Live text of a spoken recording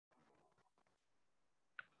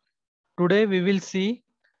Today we will see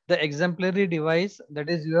the exemplary device, that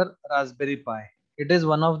is your Raspberry Pi. It is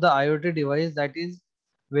one of the IoT device that is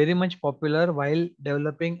very much popular while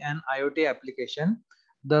developing an IoT application.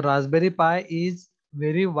 The Raspberry Pi is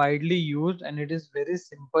very widely used and it is very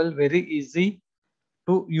simple, very easy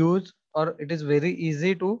to use, or it is very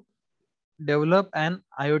easy to develop an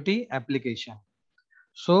IoT application.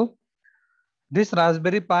 So this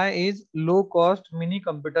Raspberry Pi is low cost mini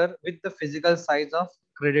computer with the physical size of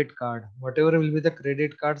credit card. Whatever will be the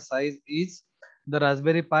credit card size is, the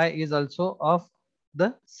Raspberry Pi is also of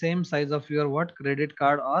the same size of your what credit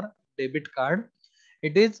card or debit card.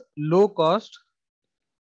 It is low cost.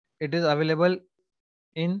 It is available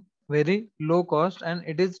in very low cost and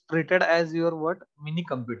it is treated as your what mini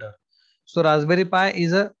computer. So Raspberry Pi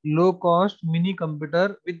is a low cost mini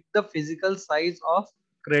computer with the physical size of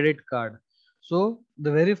credit card. So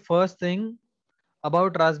the very first thing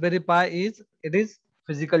about Raspberry Pi is it is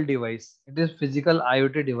physical device. It is physical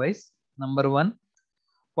IoT device. Number one.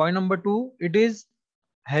 Point number two, it is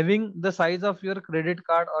having the size of your credit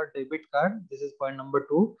card or debit card. This is point number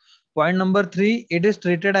two. Point number three, it is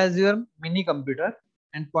treated as your mini computer.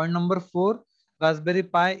 And point number four, Raspberry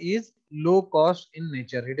Pi is low cost in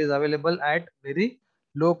nature. It is available at very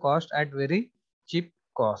low cost, at very cheap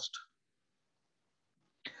cost.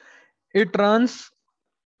 It runs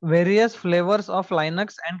various flavors of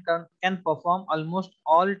Linux and can perform almost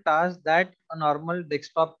all tasks that a normal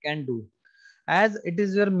desktop can do. As it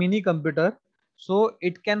is your mini computer, so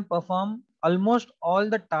it can perform almost all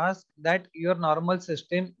the tasks that your normal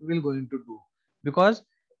system will going to do, because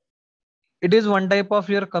it is one type of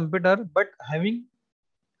your computer but having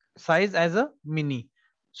size as a mini.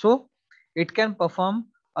 So it can perform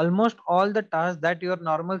almost all the tasks that your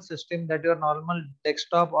normal system, that your normal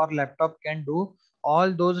desktop or laptop can do.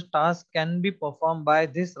 All those tasks can be performed by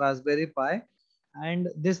this Raspberry Pi, and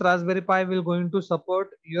this Raspberry Pi will going to support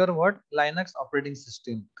your what Linux operating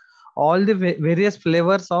system. All the various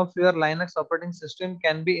flavors of your Linux operating system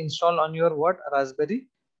can be installed on your what Raspberry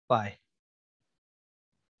Pi.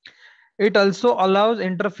 It also allows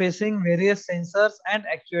interfacing various sensors and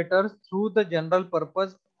actuators through the general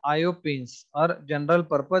purpose IO pins or general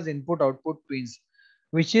purpose input output pins,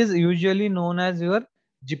 which is usually known as your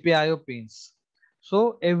GPIO pins.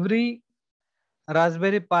 So every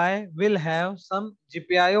Raspberry Pi will have some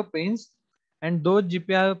GPIO pins, and those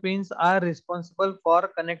GPIO pins are responsible for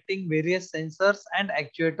connecting various sensors and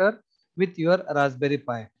actuators with your Raspberry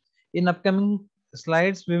Pi. In upcoming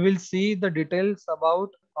slides, we will see the details about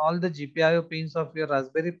all the GPIO pins of your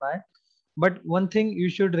Raspberry Pi. But one thing you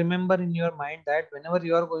should remember in your mind, that whenever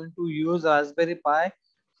you are going to use Raspberry Pi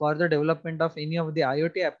for the development of any of the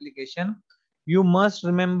IoT application, you must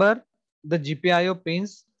remember the GPIO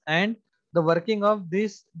pins, and the working of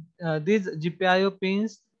these GPIO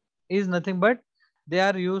pins is nothing but they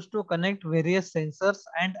are used to connect various sensors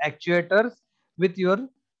and actuators with your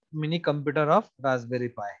mini computer of Raspberry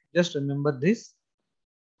Pi. Just remember this.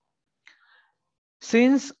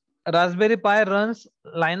 Since Raspberry Pi runs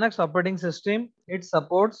Linux operating system, it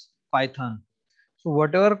supports Python. So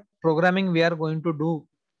whatever programming we are going to do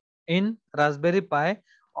in Raspberry Pi,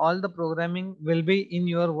 all the programming will be in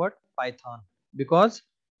your what Python, because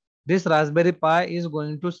this Raspberry Pi is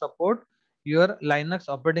going to support your Linux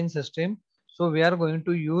operating system. So we are going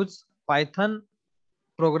to use Python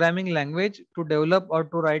programming language to develop or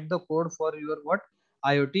to write the code for your what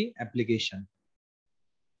IoT application.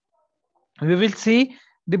 We will see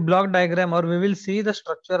the block diagram, or we will see the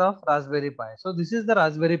structure of Raspberry Pi. So this is the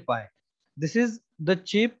Raspberry Pi. This is the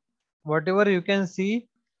chip. Whatever you can see,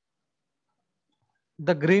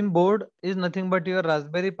 the green board is nothing but your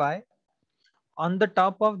Raspberry Pi. On the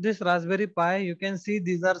top of this Raspberry Pi, you can see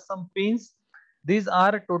these are some pins. These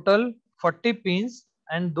are total 40 pins,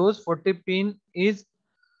 and those 40 pin is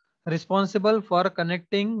responsible for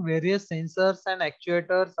connecting various sensors and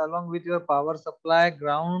actuators along with your power supply,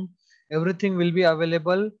 ground. Everything will be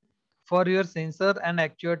available for your sensor and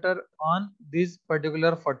actuator on these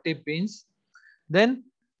particular 40 pins. Then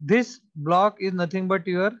this block is nothing but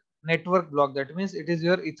your network block. That means it is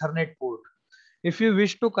your Ethernet port. If you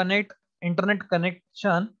wish to connect internet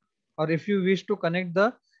connection, or if you wish to connect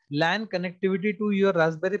the LAN connectivity to your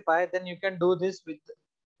Raspberry Pi, then you can do this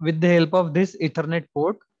with the help of this Ethernet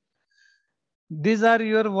port. These are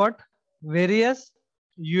your what various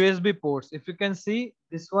USB ports. If you can see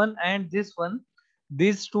this one and this one,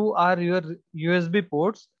 these two are your USB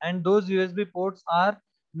ports, and those USB ports are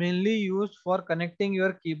mainly used for connecting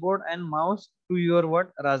your keyboard and mouse to your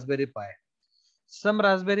what Raspberry Pi. Some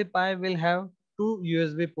Raspberry Pi will have two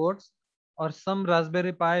USB ports, or some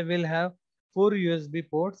Raspberry Pi will have four USB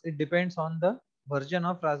ports. It depends on the version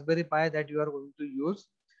of Raspberry Pi that you are going to use.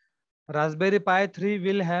 Raspberry Pi 3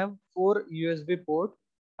 will have 4 USB ports,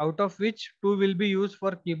 out of which 2 will be used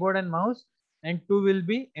for keyboard and mouse and 2 will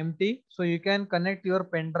be empty. So you can connect your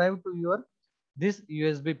pen drive to your this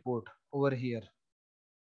USB port over here.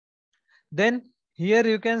 Then here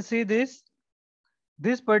you can see this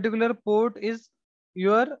particular port is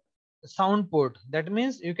your sound port. That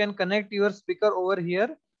means you can connect your speaker over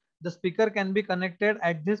here. The speaker can be connected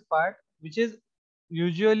at this part, which is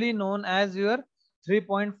usually known as your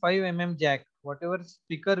 3.5 mm jack. Whatever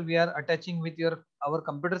speaker we are attaching with our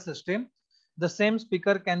computer system, the same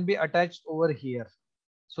speaker can be attached over here.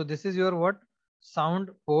 So this is your what sound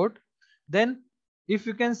port. Then if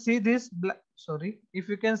you can see this if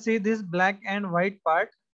you can see this black and white part,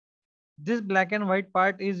 this black and white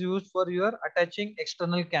part is used for your attaching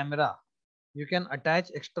external camera. You can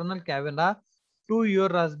attach external camera to your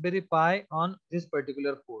Raspberry Pi on this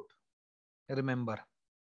particular port. Remember.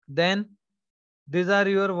 Then these are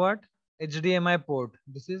your what? HDMI port.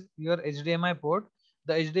 This is your HDMI port.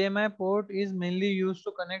 The HDMI port is mainly used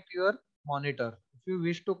to connect your monitor. If you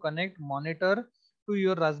wish to connect monitor to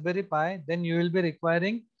your Raspberry Pi, then you will be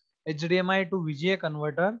requiring HDMI to VGA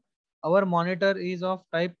converter. Our monitor is of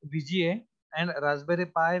type VGA and Raspberry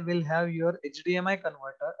Pi will have your HDMI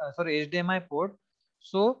converter, HDMI port.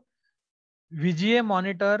 So VGA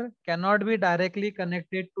monitor cannot be directly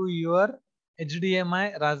connected to your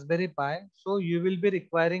HDMI Raspberry Pi. So you will be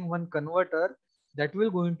requiring one converter that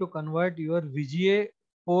will going to convert your VGA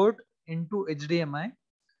port into HDMI.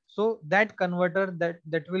 So that converter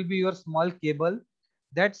that will be your small cable.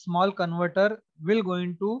 That small converter will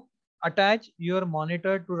going to attach your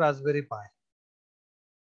monitor to Raspberry Pi.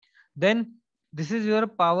 Then this is your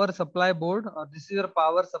power supply board or this is your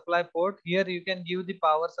power supply port. Here you can give the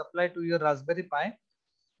power supply to your Raspberry Pi.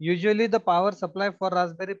 Usually the power supply for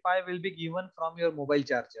Raspberry Pi will be given from your mobile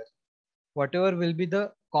charger. Whatever will be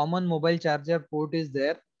the common mobile charger port is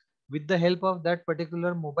there. With the help of that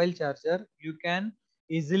particular mobile charger, you can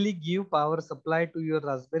easily give power supply to your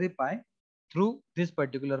Raspberry Pi through this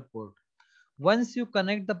particular port. Once you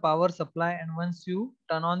connect the power supply and once you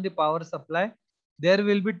turn on the power supply, there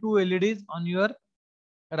will be two LEDs on your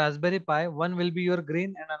Raspberry Pi. One will be your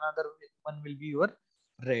green and another one will be your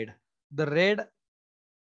red. The red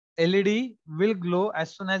LED will glow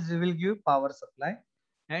as soon as you will give power supply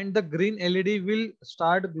and the green LED will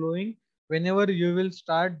start glowing whenever you will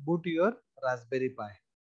start boot your Raspberry Pi.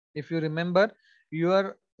 If you remember,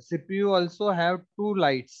 your CPU also have two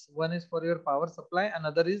lights. One is for your power supply,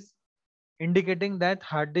 another is indicating that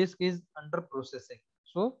hard disk is under processing.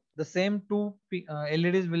 So the same two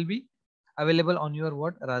LEDs will be available on your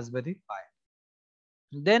what Raspberry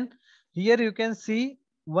Pi. Then here you can see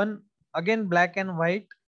one again black and white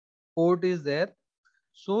port is there.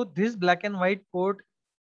 So this black and white port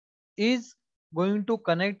is going to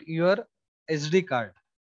connect your SD card,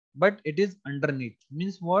 but it is underneath.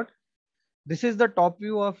 Means what? This is the top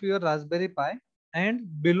view of your Raspberry Pi, and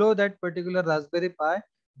below that particular Raspberry Pi,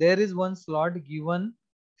 there is one slot given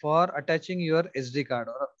for attaching your SD card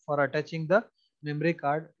or for attaching the memory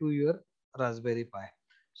card to your Raspberry Pi.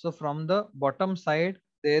 So from the bottom side,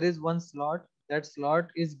 there is one slot. That slot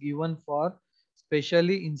is given for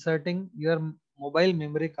specially inserting your mobile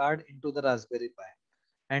memory card into the Raspberry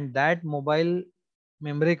Pi, and that mobile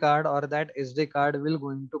memory card or that SD card will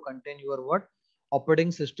going to contain your what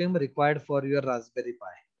operating system required for your Raspberry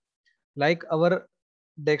Pi. Like our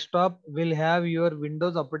desktop will have your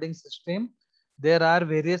Windows operating system. There are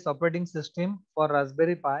various operating system for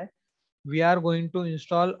Raspberry Pi. We are going to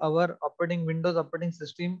install our Windows operating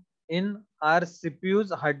system in our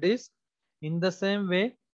CPU's hard disk. In the same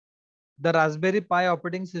way, the Raspberry Pi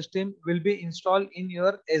operating system will be installed in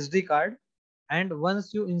your SD card. And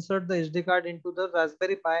once you insert the SD card into the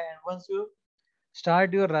Raspberry Pi and once you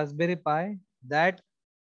start your Raspberry Pi, that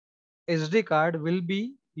SD card will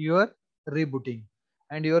be your rebooting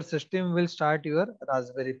and your system will start your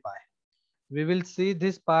Raspberry Pi. We will see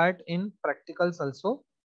this part in practicals also.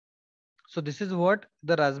 So this is what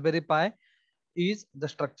the Raspberry Pi is. The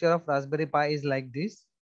structure of Raspberry Pi is like this.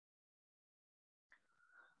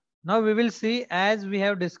 Now we will see, as we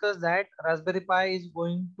have discussed, that Raspberry Pi is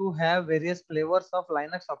going to have various flavors of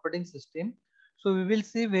Linux operating system. So we will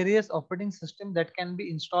see various operating system that can be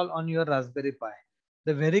installed on your Raspberry Pi.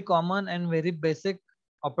 The very common and very basic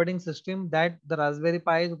operating system that the Raspberry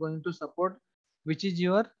Pi is going to support, which is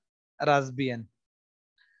your Raspbian.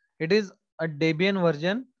 It is a Debian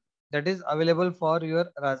version that is available for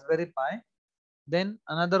your Raspberry Pi. Then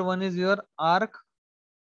another one is your Arc.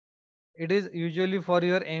 It is usually for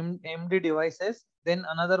your AMD devices. Then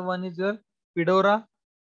another one is your Fedora.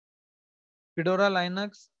 Fedora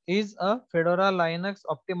Linux is a Fedora Linux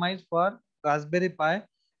optimized for Raspberry Pi.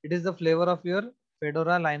 It is the flavor of your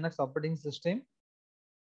Fedora Linux operating system.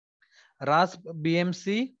 Rasp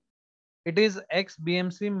BMC, it is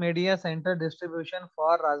XBMC Media Center distribution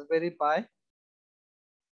for Raspberry Pi.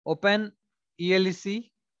 Open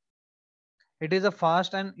ELEC, it is a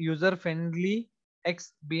fast and user-friendly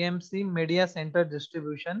XBMC Media Center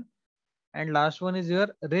distribution. And last one is your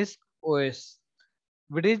RISC OS,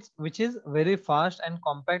 which is very fast and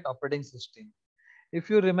compact operating system. If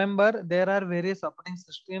you remember, there are various operating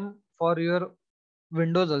system for your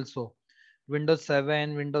Windows also. Windows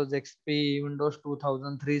 7, Windows XP, Windows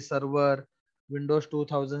 2003 server, Windows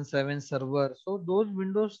 2007 server. So those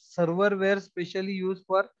Windows server were specially used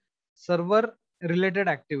for server related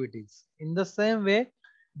activities. In the same way,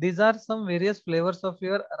 these are some various flavors of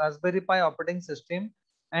your Raspberry Pi operating system,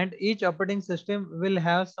 and each operating system will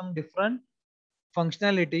have some different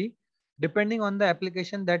functionality. Depending on the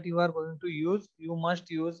application that you are going to use, you must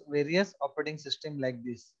use various operating system like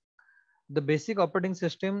this. The basic operating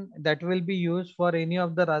system that will be used for any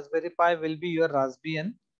of the Raspberry Pi will be your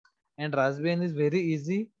Raspbian, and Raspbian is very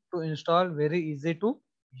easy to install, very easy to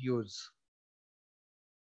use.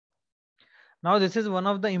 Now this is one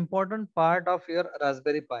of the important part of your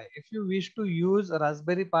Raspberry Pi. If you wish to use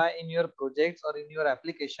Raspberry Pi in your projects or in your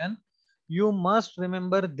application, you must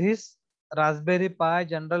remember this Raspberry Pi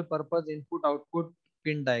general purpose input output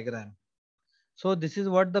pin diagram. So this is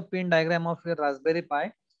what the pin diagram of your Raspberry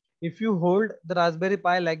Pi. If you hold the Raspberry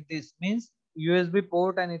Pi like this, means USB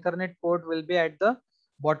port and Ethernet port will be at the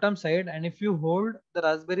bottom side, and if you hold the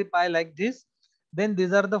Raspberry Pi like this, then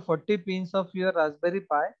these are the 40 pins of your Raspberry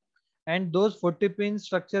Pi, and those 40 pin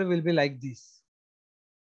structure will be like this.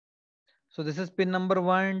 So this is pin number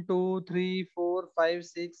 1, 2, 3, 4, 5,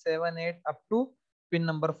 6, 7, 8 up to pin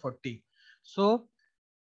number 40. So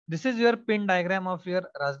this is your pin diagram of your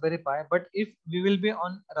Raspberry Pi. But if we will be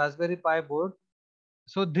on Raspberry Pi board,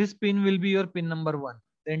 so this pin will be your pin number 1,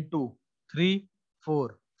 then 2, 3,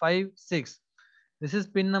 4, 5, 6. This is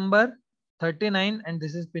pin number 39 and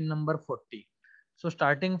this is pin number 40. So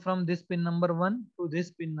starting from this pin number 1 to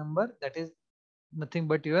this pin number, that is nothing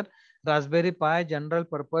but your Raspberry Pi general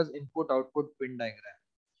purpose input output pin diagram.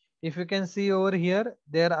 If you can see over here,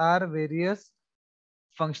 there are various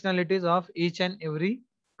functionalities of each and every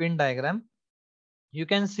pin diagram. You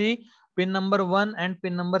can see pin number 1 and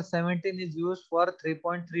pin number 17 is used for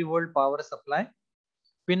 3.3 volt power supply.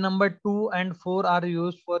 Pin number 2 and 4 are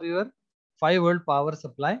used for your 5 volt power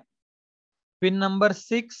supply. Pin number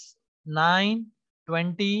 6, 9,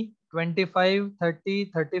 20, 25,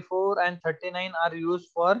 30, 34 and 39 are used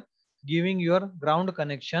for giving your ground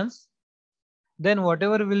connections. Then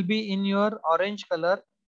whatever will be in your orange color,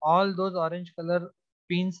 all those orange color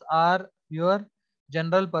pins are your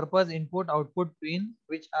general purpose input output pin,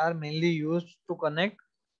 which are mainly used to connect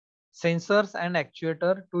sensors and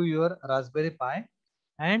actuator to your Raspberry Pi.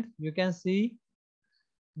 And you can see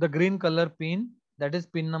the green color pin, that is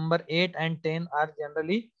pin number 8 and 10 are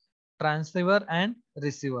generally transceiver and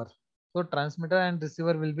receiver. So transmitter and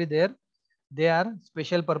receiver will be there. They are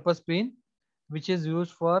special purpose pin which is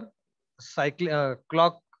used for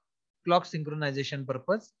clock synchronization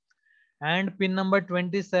purpose. And pin number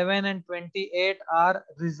 27 and 28 are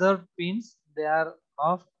reserved pins. They are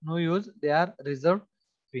of no use, they are reserved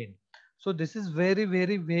pin. So this is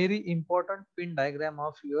very important pin diagram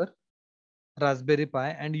of your Raspberry Pi,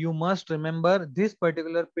 and you must remember this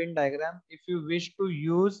particular pin diagram if you wish to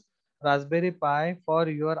use Raspberry Pi for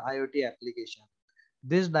your IoT application.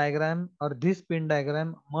 This diagram or this pin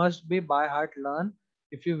diagram must be by heart learned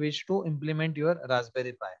if you wish to implement your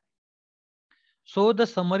Raspberry Pi. So the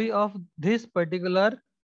summary of this particular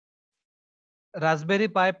Raspberry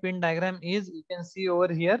Pi pin diagram is, you can see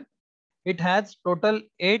over here, it has total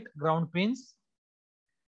 8 ground pins.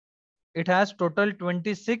 It has total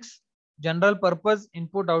 26 general purpose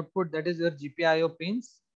input output, that is your GPIO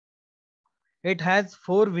pins. It has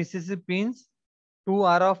 4 VCC pins, 2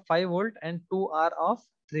 are of 5 volt and 2 are of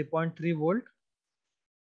 3.3 volt.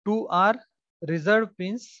 2 are reserved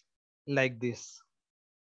pins like this.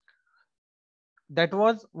 That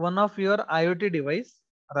was one of your IoT device,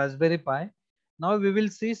 Raspberry Pi. Now we will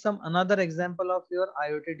see some another example of your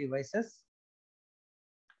IoT devices.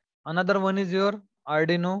 Another one is your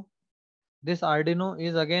Arduino. This Arduino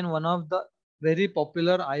is again one of the very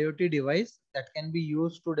popular IoT device that can be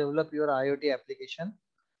used to develop your IoT application.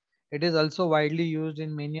 It is also widely used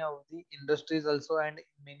in many of the industries also and in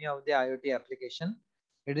many of the IoT application.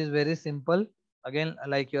 It is very simple, again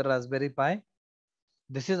like your Raspberry Pi.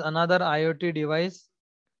 This is another IoT device,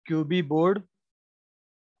 QB board.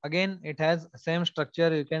 Again, it has same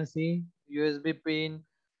structure. You can see USB pin,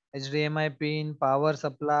 HDMI pin, power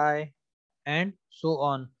supply, and so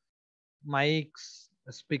on. Mics,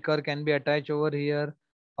 speaker can be attached over here.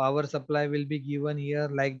 Power supply will be given here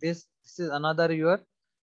like this. This is another your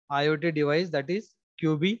IoT device, that is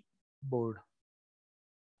QB board.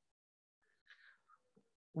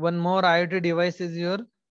 One more IoT device is your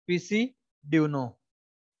PC Duino.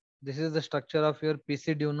 This is the structure of your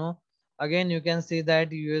PC Duino. Again, you can see that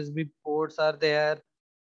USB ports are there,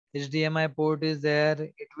 HDMI port is there.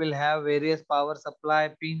 It will have various power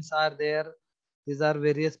supply pins are there. These are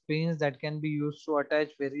various pins that can be used to attach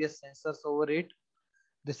various sensors over it.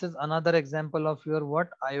 This is another example of your what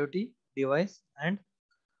IoT device. And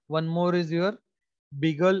one more is your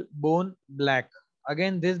Beaglebone Black.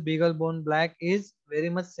 Again, this Beaglebone Black is very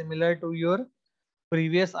much similar to your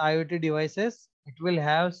previous IoT devices. It will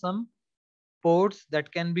have some ports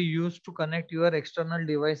that can be used to connect your external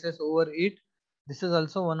devices over it. This is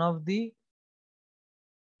also one of the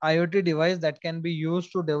IoT device that can be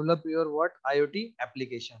used to develop your what IoT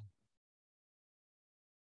application.